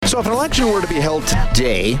So if an election were to be held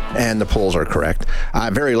today, and the polls are correct,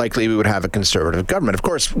 very likely we would have a Conservative government. Of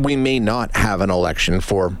course, we may not have an election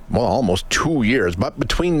for, well, almost 2 years. But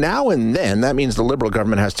between now and then, that means the Liberal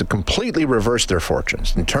government has to completely reverse their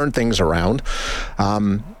fortunes and turn things around.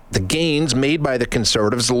 The gains made by the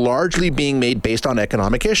Conservatives largely being made based on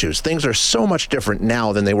economic issues. Things are so much different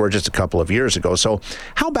now than they were just a couple of years ago. So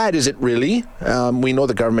how bad is it really? We know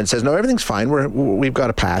the government says, no, everything's fine. We've got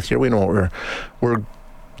a path here. We know what we're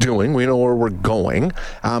doing. We know where we're going.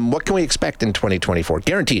 What can we expect in 2024?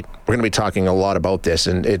 Guaranteed. We're going to be talking a lot about this,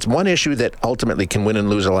 and it's one issue that ultimately can win and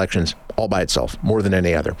lose elections all by itself, more than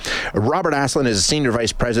any other. Robert Asselin is a Senior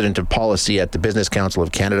Vice President of Policy at the Business Council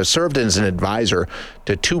of Canada, served as an advisor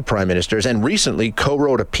to 2 prime ministers, and recently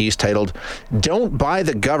co-wrote a piece titled, "Don't Buy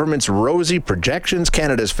the Government's Rosy Projections.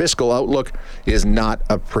 Canada's Fiscal Outlook is Not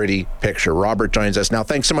a Pretty Picture." Robert joins us now.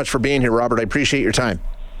 Thanks so much for being here, Robert. I appreciate your time.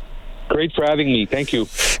 Great for having me. Thank you.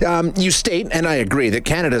 You state, and I agree, that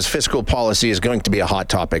Canada's fiscal policy is going to be a hot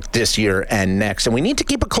topic this year and next. And we need to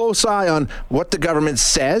keep a close eye on what the government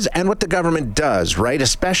says and what the government does, right?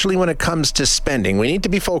 Especially when it comes to spending. We need to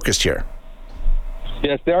be focused here.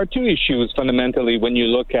 Yes, there are 2 issues fundamentally when you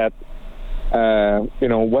look at,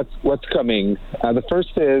 what's coming. The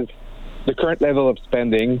first is the current level of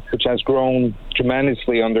spending, which has grown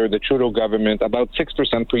tremendously under the Trudeau government, about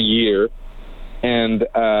 6% per year. And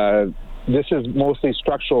this is mostly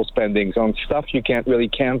structural spendings on stuff you can't really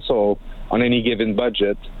cancel on any given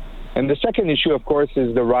budget. And the second issue, of course,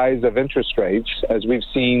 is the rise of interest rates, as we've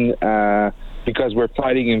seen because we're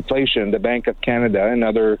fighting inflation. The Bank of Canada and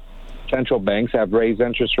other central banks have raised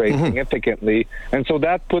interest rates significantly. And so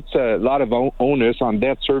that puts a lot of onus on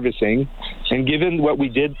debt servicing. And given what we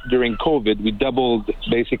did during COVID, we doubled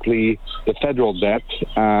basically the federal debt.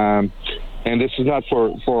 And this is not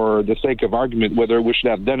for the sake of argument whether we should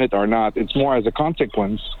have done it or not. It's more as a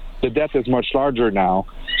consequence. The debt is much larger now.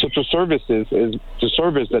 So to service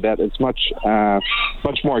the debt, it's much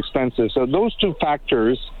more expensive. So those 2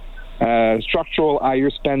 factors, structural higher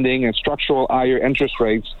spending and structural higher interest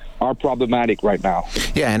rates, are problematic right now.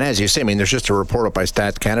 Yeah, and as you say, I mean, there's just a report up by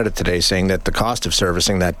Stats Canada today saying that the cost of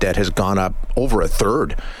servicing that debt has gone up over a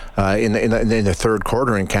third in the third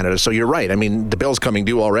quarter in Canada. So you're right. I mean, the bill's coming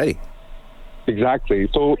due already. Exactly.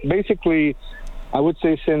 So basically, I would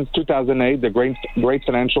say since 2008, the great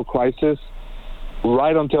financial crisis,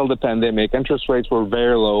 right until the pandemic, interest rates were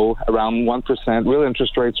very low, around 1%. Real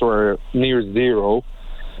interest rates were near zero.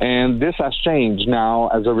 And this has changed now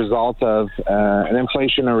as a result of an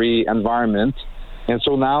inflationary environment. And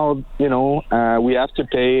so now, we have to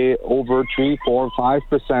pay over 3, 4,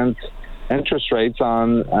 5% interest rates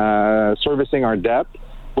on servicing our debt,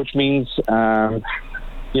 which means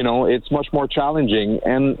it's much more challenging.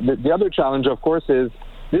 And the other challenge, of course, is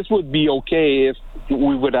this would be okay if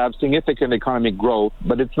we would have significant economic growth,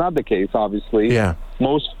 but it's not the case, obviously. Yeah.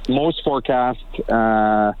 Most forecasts,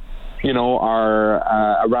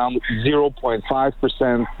 are around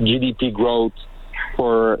 0.5% GDP growth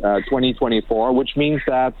for 2024, which means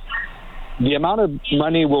that the amount of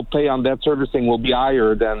money we'll pay on debt servicing will be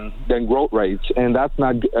higher than growth rates, and that's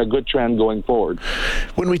not a good trend going forward.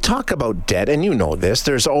 When we talk about debt, and you know this,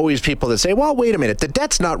 there's always people that say, well, wait a minute, the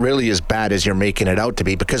debt's not really as bad as you're making it out to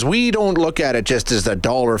be, because we don't look at it just as a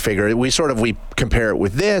dollar figure. We compare it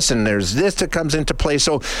with this, and there's this that comes into play.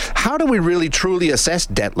 So how do we really truly assess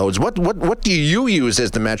debt loads? What do you use as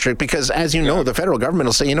the metric? Because as you know, the federal government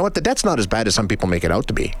will say, you know what, the debt's not as bad as some people make it out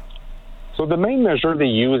to be. So the main measure they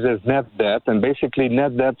use is net debt, and basically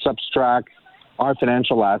net debt subtracts our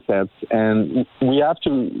financial assets. And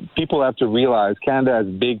people have to realize Canada has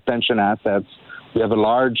big pension assets. We have a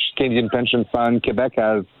large Canadian pension fund. Quebec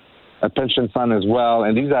has a pension fund as well,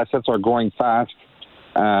 and these assets are growing fast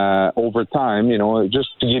over time.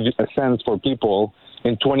 Just to give you a sense for people,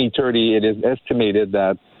 in 2030, it is estimated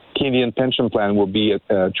that Canadian pension plan will be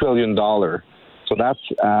 $1 trillion. So that's,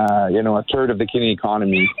 a third of the Canadian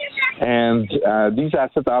economy. And these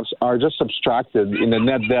assets are just subtracted in the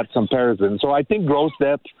net debt comparison. So I think gross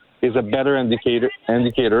debt is a better indicator,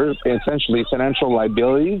 essentially financial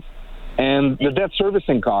liabilities, and the debt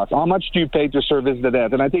servicing cost. How much do you pay to service the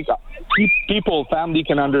debt? And I think family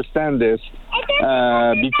can understand this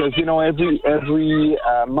because, every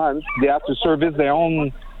month they have to service their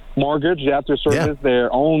own mortgage, they have to service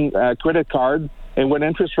their own credit card. And when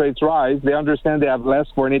interest rates rise, they understand they have less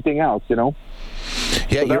for anything else,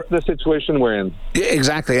 Yeah, so that's the situation we're in. Yeah,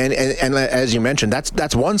 exactly, and as you mentioned,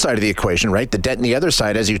 that's one side of the equation, right? The debt, and the other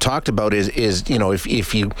side, as you talked about, is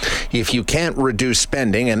if you can't reduce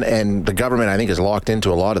spending, and the government, I think, is locked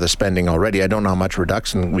into a lot of the spending already. I don't know how much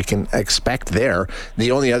reduction we can expect there.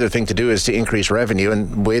 The only other thing to do is to increase revenue,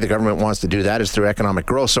 and the way the government wants to do that is through economic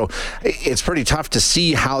growth. So it's pretty tough to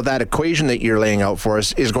see how that equation that you're laying out for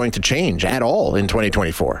us is going to change at all in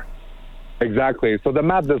 2024. Exactly. So the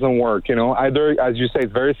math doesn't work. Either, as you say, it's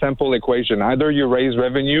a very simple equation. Either you raise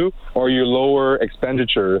revenue or you lower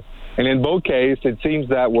expenditure. And in both cases, it seems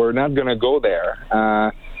that we're not going to go there.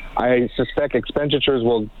 I suspect expenditures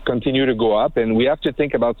will continue to go up, and we have to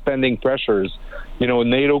think about spending pressures.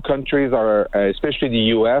 NATO countries are, especially the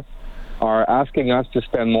U.S., are asking us to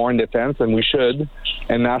spend more in defense, and we should,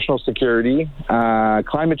 and national security.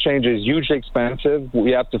 Climate change is hugely expensive.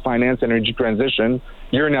 We have to finance energy transition.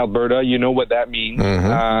 You're in Alberta. You know what that means.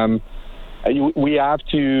 Mm-hmm. We have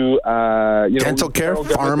to... dental care,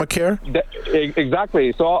 pharmacare?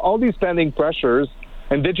 Exactly. So all these spending pressures,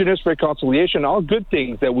 Indigenous reconciliation, all good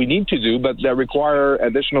things that we need to do, but that require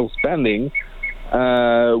additional spending.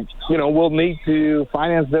 We'll need to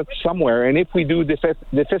finance that somewhere. And if we do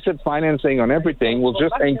deficit financing on everything, we'll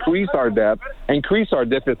just increase our debt, increase our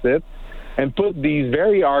deficit, and put these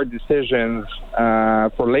very hard decisions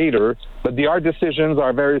for later. But the hard decisions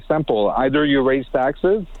are very simple. Either you raise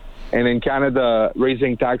taxes, and in Canada,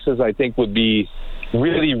 raising taxes, I think, would be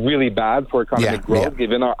really, really bad for economic growth,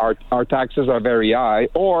 given our taxes are very high,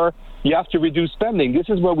 or you have to reduce spending. This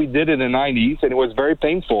is what we did in the 90s, and it was very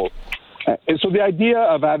painful. And so the idea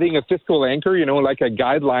of having a fiscal anchor, like a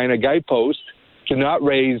guideline, a guidepost, to not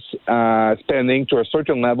raise spending to a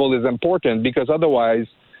certain level is important, because otherwise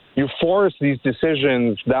you force these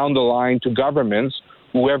decisions down the line to governments,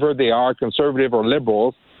 whoever they are, conservative or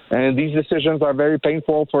liberal, and these decisions are very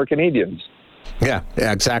painful for Canadians. Yeah,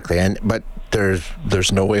 exactly. But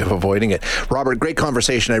there's no way of avoiding it. Robert, great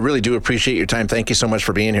conversation. I really do appreciate your time. Thank you so much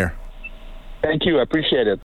for being here. Thank you. I appreciate it.